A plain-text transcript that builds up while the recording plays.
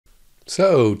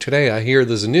So today I hear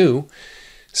there's a new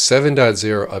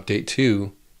 7.0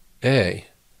 update 2A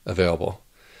available.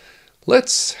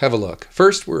 Let's have a look.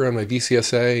 First, we're on my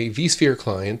VCSA vSphere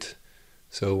client.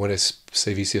 So when I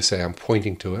say VCSA, I'm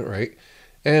pointing to it, right?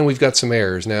 And we've got some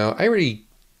errors. Now, I already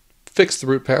fixed the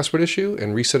root password issue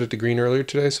and reset it to green earlier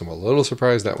today, so I'm a little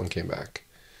surprised that one came back.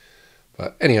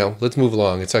 But anyhow, let's move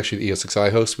along. It's actually the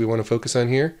ESXi host we want to focus on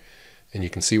here. And you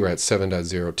can see we're at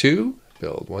 7.02,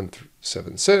 build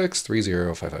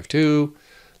 176.30.552.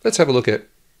 Let's have a look at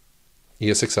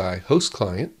ESXi host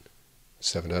client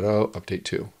 7.0 update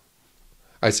 2.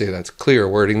 I'd say that's clear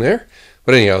wording there.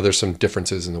 But anyhow, there's some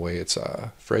differences in the way it's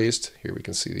phrased. Here we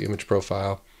can see the image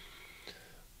profile.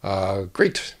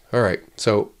 Great. All right.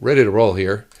 So ready to roll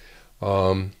here.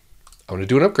 I'm going to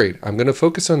do an upgrade. I'm going to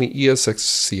focus on the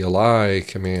ESXCLI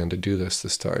command to do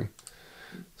this time.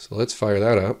 So let's fire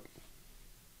that up.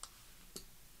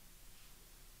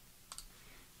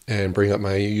 And bring up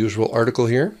my usual article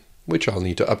here, which I'll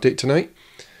need to update tonight.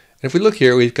 And if we look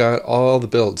here, we've got all the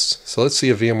builds. So let's see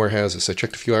if VMware has this. I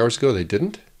checked a few hours ago, they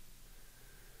didn't.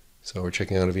 So we're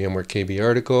checking out a VMware KB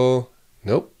article.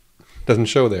 Nope, doesn't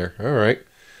show there. All right.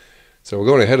 So we're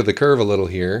going ahead of the curve a little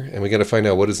here, and we got to find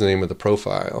out what is the name of the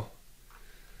profile.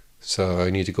 So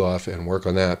I need to go off and work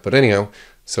on that. But anyhow,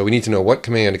 so we need to know what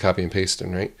command to copy and paste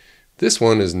in, right? This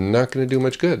one is not going to do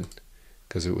much good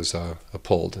because it was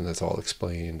pulled, and that's all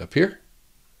explained up here,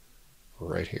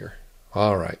 right here.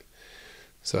 All right.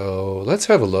 So let's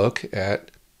have a look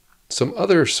at some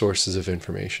other sources of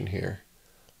information here,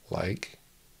 like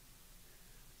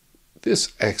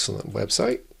this excellent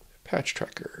website, Patch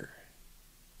Tracker.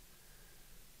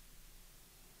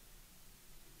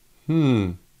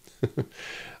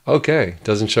 Okay,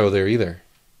 doesn't show there either.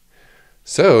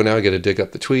 So now I got to dig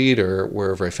up the tweet or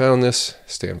wherever I found this.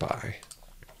 Stand by.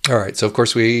 All right, so of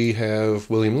course we have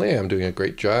William Lam doing a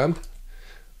great job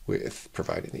with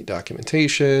providing the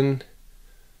documentation.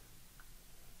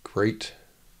 Great.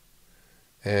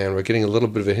 And we're getting a little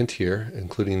bit of a hint here,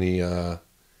 including the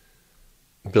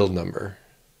build number.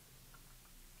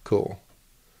 Cool.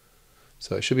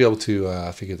 So I should be able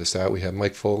to figure this out. We have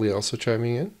Mike Foley also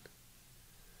chiming in.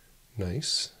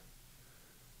 Nice.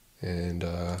 And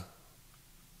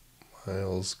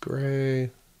Miles Gray,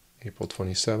 April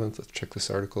 27th. Let's check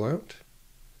this article out.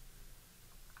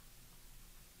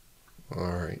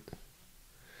 All right.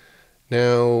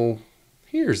 Now,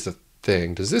 here's the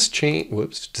thing. Does this change?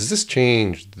 Whoops. Does this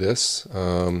change this?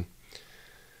 Let's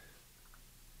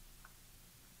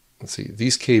see.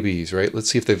 These KBs, right?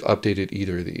 Let's see if they've updated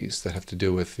either of these that have to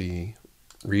do with the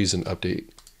reason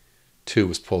update 2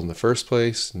 was pulled in the first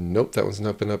place. Nope, that one's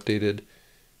not been updated.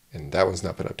 And that one's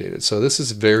not been updated. So this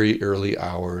is very early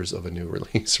hours of a new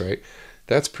release, right?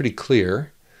 That's pretty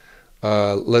clear.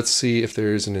 Let's see if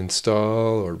there's an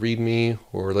install or readme,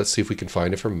 or let's see if we can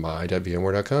find it from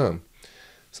my.vmware.com.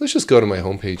 So let's just go to my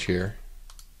homepage here.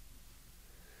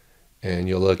 And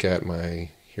you'll look at my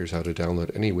here's how to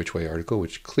download any which way article,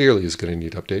 which clearly is going to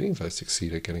need updating if I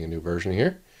succeed at getting a new version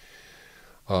here.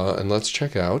 And let's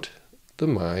check out the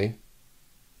my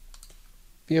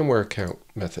VMware account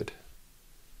method.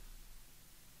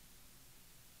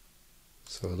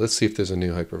 So let's see if there's a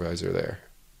new hypervisor there.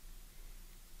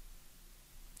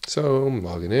 So I'm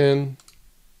logging in.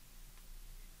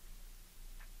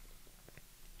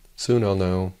 Soon I'll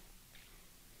know.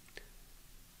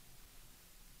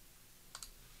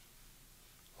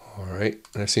 All right,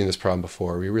 and I've seen this problem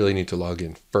before. We really need to log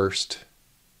in first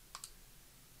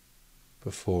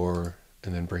before,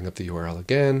 and then bring up the URL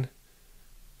again.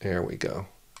 There we go.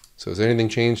 So has anything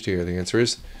changed here? The answer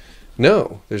is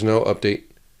no. There's no update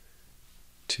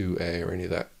to A or any of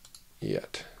that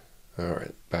yet. All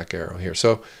right, back arrow here.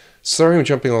 So sorry I'm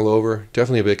jumping all over.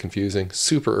 Definitely a bit confusing.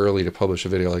 Super early to publish a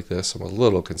video like this. I'm a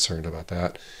little concerned about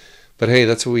that. But hey,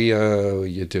 that's what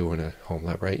you do in a home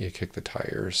lab, right? You kick the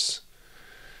tires.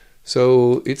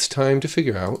 So it's time to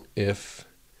figure out if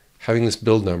having this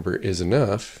build number is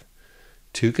enough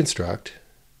to construct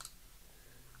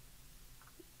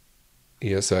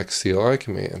ESXCLI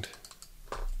command.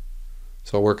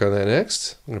 So I'll work on that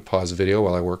next. I'm going to pause the video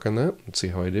while I work on that and see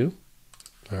how I do.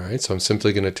 All right, so I'm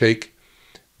simply going to take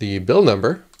the build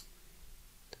number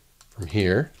from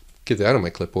here, get that on my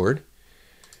clipboard,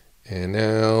 and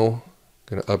now I'm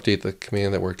going to update the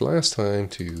command that worked last time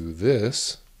to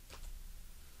this.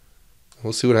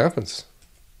 We'll see what happens.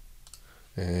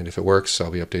 And if it works,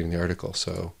 I'll be updating the article.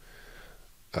 So,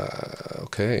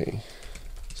 okay,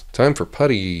 it's time for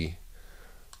putty.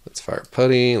 Let's fire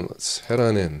putty and let's head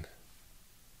on in.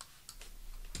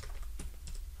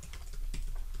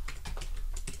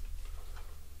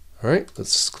 All right,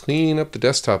 let's clean up the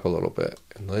desktop a little bit,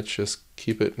 and let's just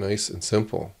keep it nice and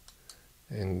simple.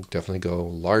 And definitely go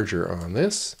larger on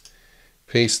this.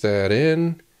 Paste that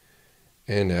in,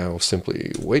 and now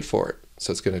simply wait for it.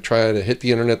 So it's going to try to hit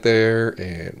the internet there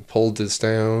and pull this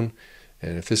down.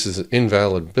 And if this is an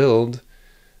invalid build,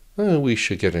 we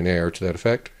should get an error to that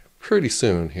effect pretty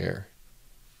soon here.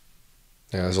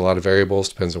 Now, there's a lot of variables,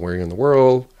 depends on where you're in the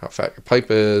world, how fat your pipe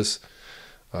is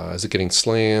it getting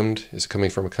slammed, is it coming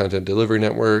from a content delivery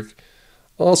network,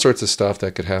 all sorts of stuff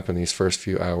that could happen these first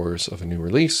few hours of a new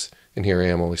release. And here I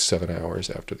am only 7 hours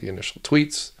after the initial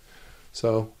tweets.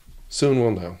 So soon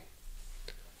we'll know.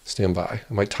 Stand by.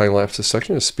 I might time lapse this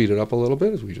section to speed it up a little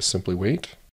bit as we just simply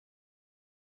wait.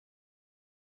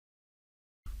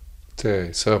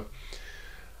 Okay, so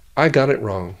I got it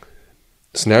wrong.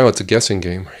 So now it's a guessing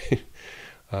game, right?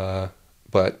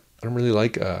 But I don't really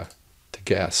like to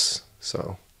guess.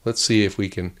 So let's see if we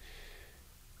can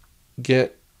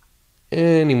get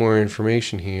any more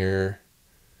information here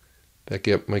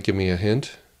that might give me a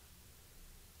hint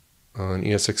on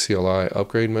ESXCLI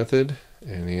upgrade method.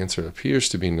 And the answer appears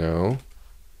to be no.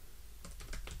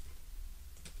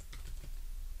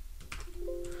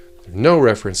 There's no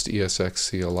reference to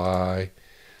ESXCLI.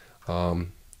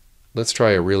 Let's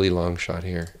try a really long shot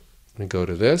here. I'm going to go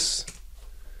to this.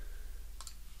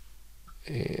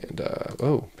 And,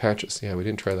 oh, patches. Yeah, we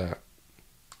didn't try that.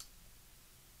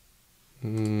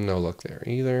 No luck there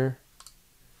either.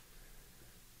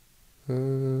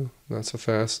 Not so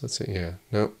fast. Let's see. Yeah,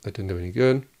 nope, that didn't do any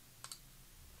good.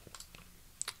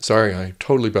 Sorry, I'm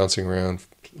totally bouncing around.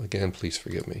 Again, please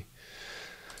forgive me.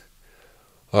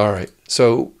 All right,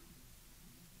 so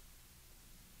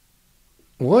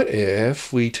what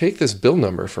if we take this bill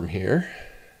number from here,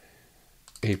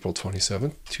 April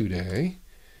 27th, today,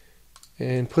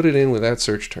 and put it in with that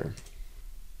search term.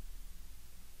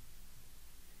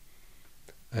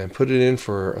 And put it in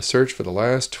for a search for the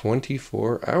last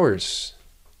 24 hours.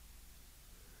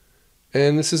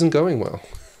 And this isn't going well.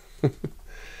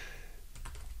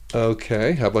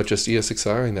 Okay, how about just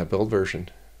ESXi in that build version?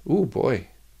 Ooh, boy.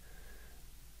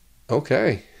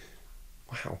 Okay.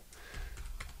 Wow.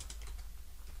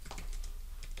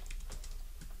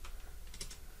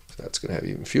 So that's going to have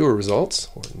even fewer results,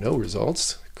 or no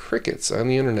results. Crickets on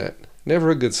the internet.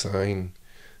 Never a good sign.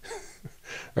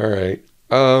 All right.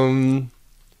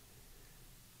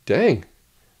 Dang.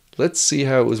 Let's see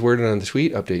how it was worded on the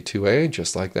tweet. Update 2A,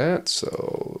 just like that.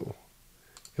 So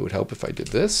it would help if I did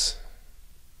this.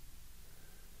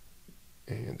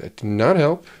 And that did not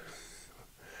help.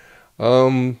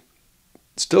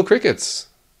 Still crickets.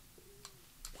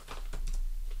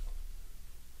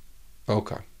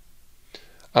 Okay.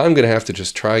 I'm going to have to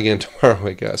just try again tomorrow,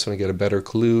 I guess, when I get a better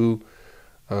clue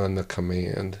on the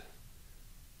command.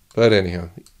 But anyhow,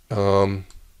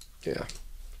 yeah.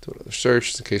 Do another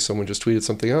search in case someone just tweeted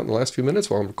something out in the last few minutes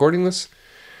while I'm recording this.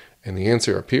 And the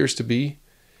answer appears to be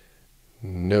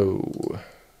no.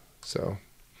 So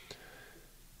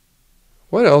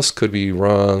what else could be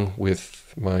wrong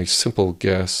with my simple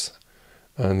guess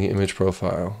on the image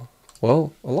profile?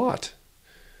 Well, a lot.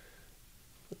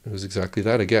 It was exactly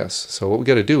that, a guess. So what we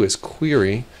got to do is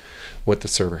query what the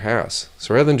server has.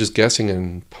 So rather than just guessing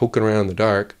and poking around in the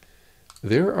dark,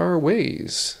 there are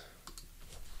ways.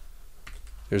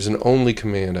 There's an only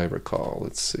command I recall.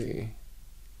 Let's see.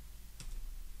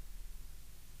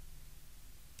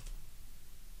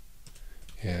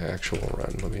 Yeah, actual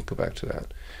run. Let me go back to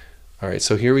that. All right,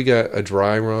 so here we got a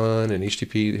dry run and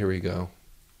HTTP. Here we go.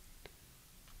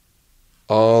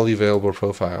 All the available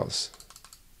profiles.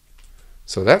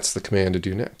 So that's the command to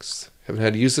do next. Haven't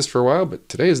had to use this for a while, but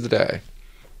today is the day.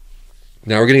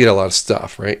 Now we're going to get a lot of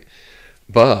stuff, right?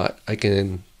 But I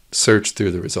can search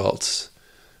through the results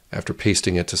after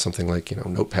pasting it to something like,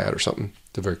 Notepad or something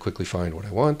to very quickly find what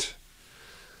I want.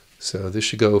 So this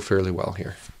should go fairly well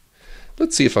here.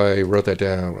 Let's see if I wrote that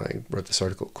down. I wrote this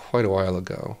article quite a while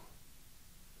ago.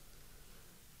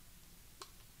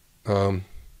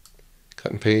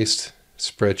 Cut and paste,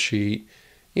 spreadsheet.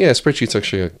 Yeah, spreadsheet's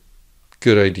actually a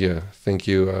good idea. Thank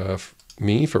you,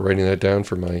 me, for writing that down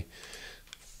for my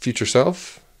future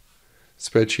self.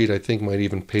 Spreadsheet, I think, might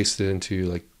even paste it into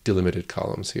like delimited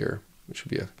columns here, which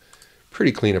would be a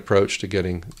pretty clean approach to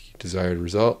getting the desired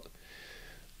result.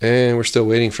 And we're still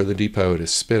waiting for the depot to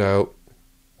spit out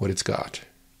what it's got.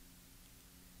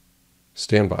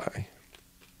 Stand by.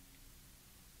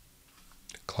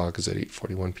 Clock is at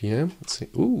 8:41 p.m. Let's see.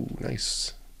 Ooh,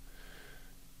 nice.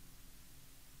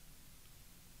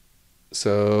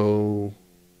 So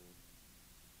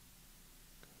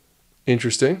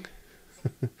interesting.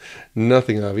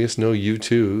 Nothing obvious. No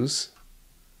U2s.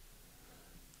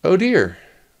 Oh dear.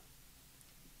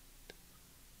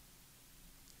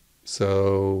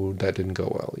 So that didn't go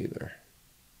well either.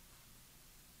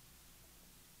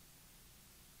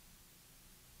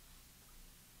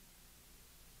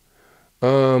 I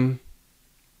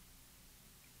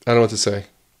don't know what to say.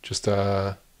 Just,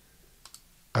 I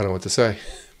don't know what to say.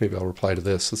 Maybe I'll reply to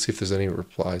this. Let's see if there's any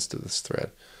replies to this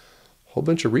thread. Whole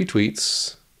bunch of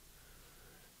retweets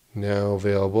now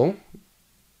available.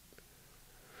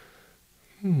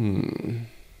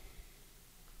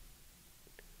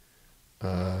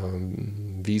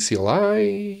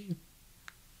 VCLI.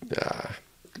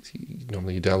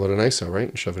 Normally you download an ISO, right,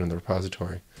 and shove it in the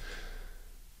repository.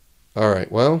 All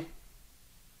right, well,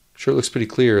 sure looks pretty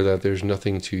clear that there's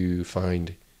nothing to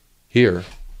find here.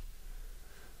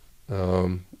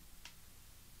 I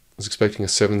was expecting a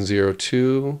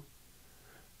 7.0.2.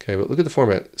 Okay, but look at the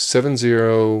format,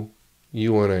 7.0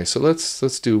 U1A. So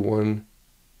let's do one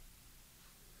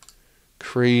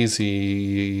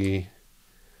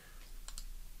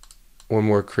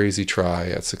more crazy try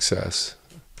at success.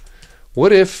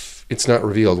 What if it's not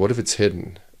revealed? What if it's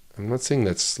hidden? I'm not saying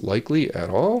that's likely at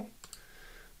all,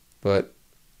 but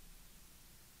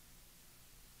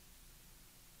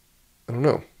I don't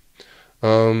know.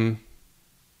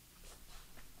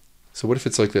 So what if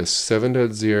it's like this,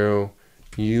 7.0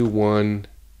 U1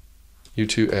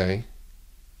 U2A.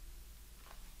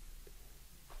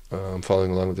 I'm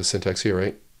following along with the syntax here,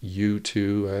 right?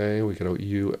 U2A, we go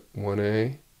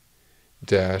U1A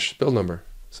dash build number.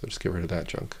 So just get rid of that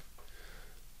junk.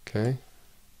 Okay.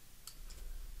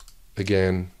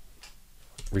 Again,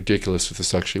 ridiculous if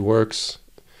this actually works,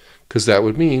 because that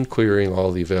would mean querying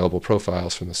all the available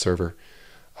profiles from the server.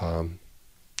 Can't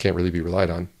really be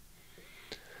relied on.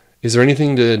 Is there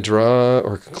anything to draw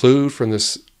or conclude from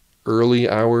this early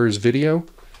hours video?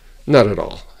 Not at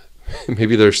all.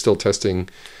 Maybe they're still testing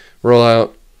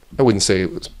rollout. I wouldn't say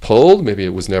it was pulled. Maybe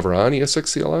it was never on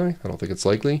ESXCLI. I don't think it's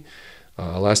likely.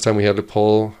 Last time we had to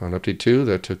pull on update 2,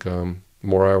 that took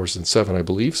more hours than 7, I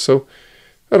believe. So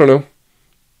I don't know.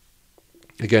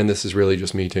 Again, this is really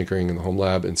just me tinkering in the home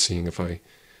lab and seeing if I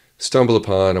stumble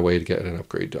upon a way to get an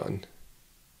upgrade done.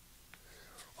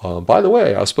 By the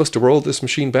way, I was supposed to roll this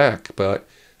machine back, but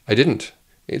I didn't.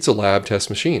 It's a lab test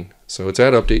machine. So it's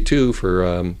at update 2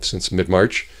 for since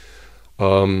mid-March.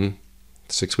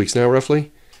 6 weeks now,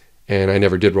 roughly. And I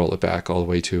never did roll it back all the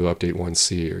way to update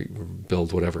 1C or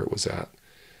build whatever it was at.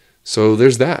 So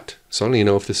there's that. So I don't even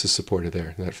know if this is supported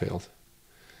there. That failed.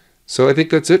 So I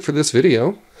think that's it for this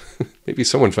video. Maybe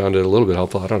someone found it a little bit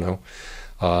helpful. I don't know.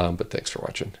 But thanks for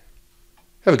watching.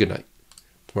 Have a good night.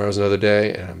 Tomorrow's another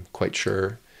day, and I'm quite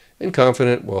sure and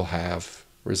confident we'll have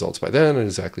results by then and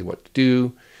exactly what to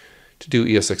do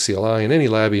ESXCLI in any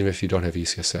lab, even if you don't have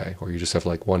ECSA or you just have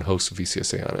like one host of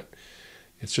ECSA on it.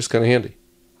 It's just kind of handy.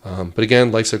 But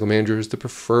again, Lifecycle Manager is the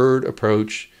preferred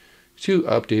approach to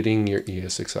updating your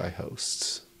ESXi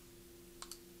hosts.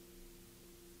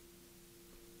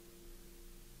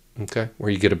 Okay,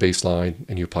 where you get a baseline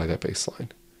and you apply that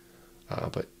baseline.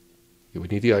 But you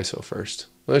would need the ISO first.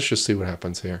 Let's just see what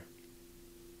happens here.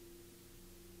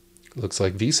 Looks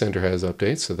like vCenter has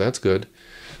updates, so that's good.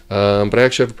 But I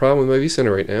actually have a problem with my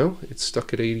vCenter right now. It's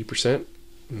stuck at 80%,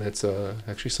 and that's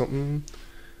actually something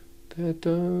that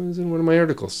is in one of my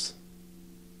articles.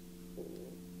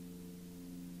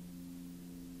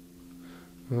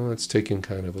 Well, it's taking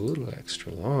kind of a little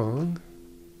extra long.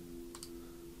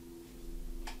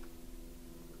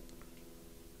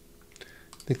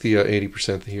 I think the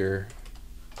 80% here.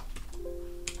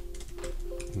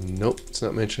 Nope, it's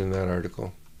not mentioned in that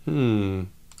article. Where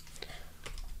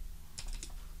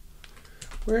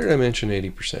did I mention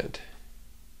 80%?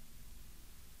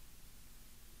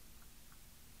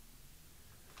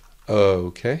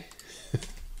 Okay.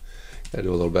 Gotta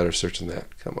do a little better search than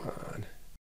that. Come on.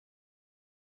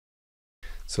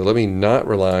 So let me not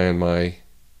rely on my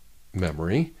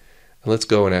memory, and let's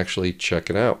go and actually check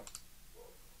it out.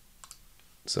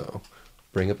 So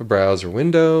bring up a browser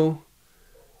window,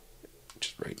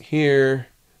 just right here,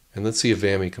 and let's see if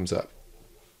VMware comes up.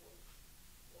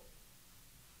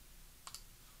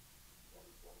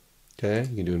 Okay,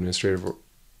 you can do administrative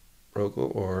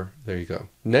local, or there you go,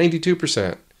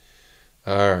 92%.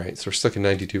 All right, so we're stuck at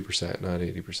 92%, not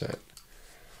 80%.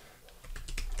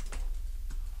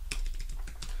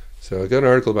 So I got an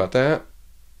article about that,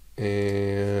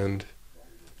 and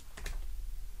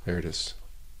there it is.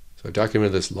 So I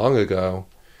documented this long ago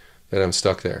that I'm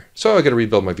stuck there. So I got to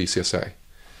rebuild my VCSA.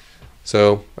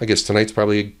 So I guess tonight's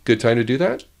probably a good time to do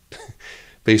that,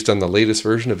 based on the latest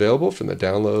version available from the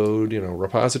download,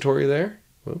 repository there.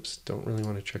 Whoops, don't really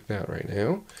want to check that right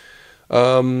now.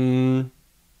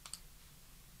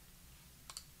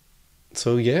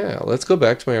 So yeah, let's go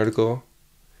back to my article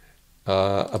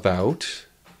about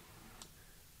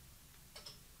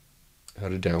how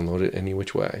to download it any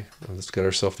which way. Let's get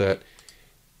ourselves that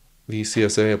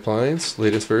VCSA appliance,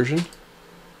 latest version.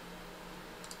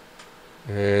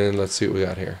 And let's see what we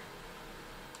got here.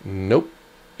 Nope,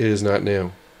 it is not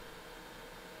new.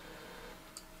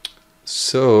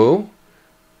 So,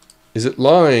 is it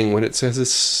lying when it says it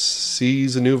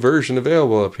sees a new version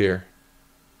available up here?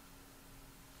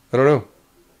 I don't know.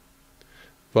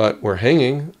 But we're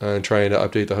hanging on trying to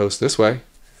update the host this way.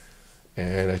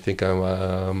 And I think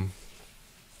I'm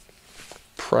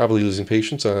probably losing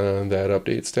patience on that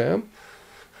updates tab.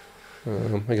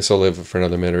 I guess I'll live for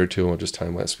another minute or two and we'll just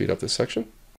time-lapse speed up this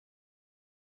section.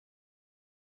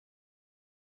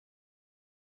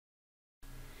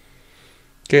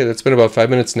 Okay, that's been about 5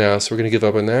 minutes now, so we're going to give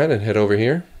up on that and head over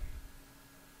here.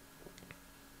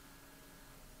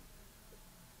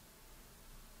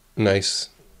 Nice.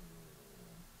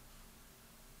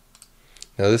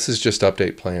 Now this is just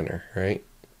Update Planner, right?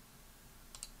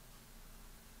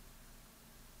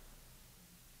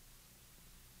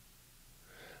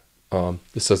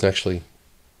 This doesn't actually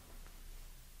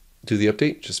do the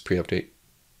update, just pre-update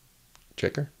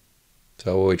checker.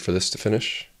 So I'll wait for this to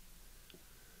finish.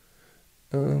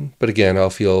 But again, I'll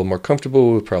feel more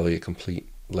comfortable with probably a complete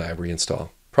lab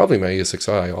reinstall. Probably my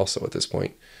ESXi also at this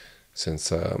point,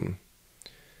 since, well,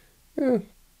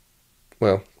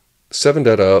 7.0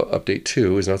 update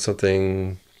 2 is not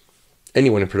something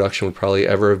anyone in production would probably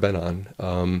ever have been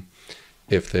on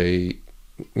if they,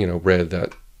 read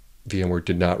that VMware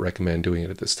did not recommend doing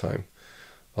it at this time.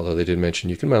 Although they did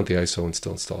mention you can mount the ISO and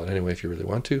still install it anyway if you really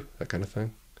want to, that kind of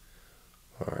thing.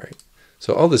 All right.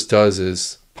 So all this does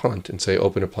is punt and say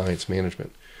Open Appliance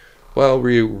Management. Well,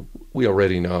 we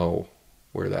already know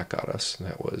where that got us. And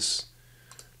that was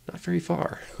not very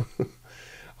far.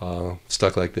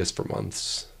 Stuck like this for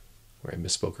months, where I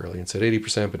misspoke earlier and said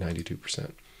 80%, but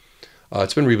 92%.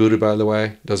 It's been rebooted, by the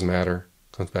way. Doesn't matter.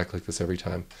 Comes back like this every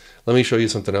time. Let me show you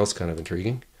something else kind of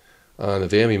intriguing. On the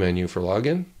VMware menu for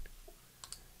login,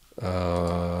 yeah,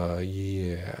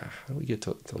 how do we get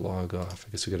to log off?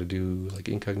 I guess we got to do like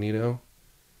incognito.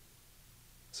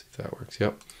 Let's see if that works.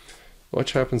 Yep. What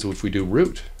happens if we do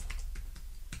root?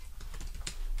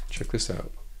 Check this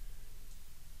out.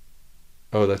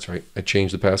 Oh, that's right. I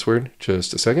changed the password.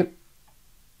 Just a second.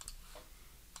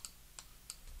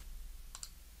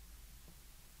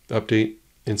 Update,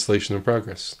 installation in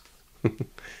progress.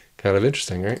 Kind of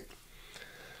interesting, right?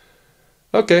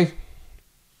 Okay,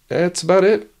 that's about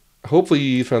it. Hopefully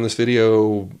you found this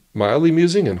video mildly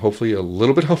amusing and hopefully a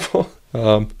little bit helpful.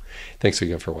 Thanks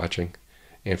again for watching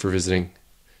and for visiting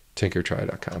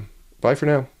tinkertry.com. Bye for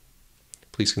now.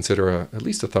 Please consider at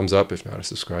least a thumbs up, if not a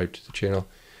subscribe to the channel.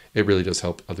 It really does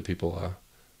help other people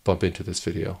bump into this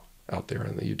video out there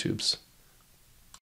on the YouTubes.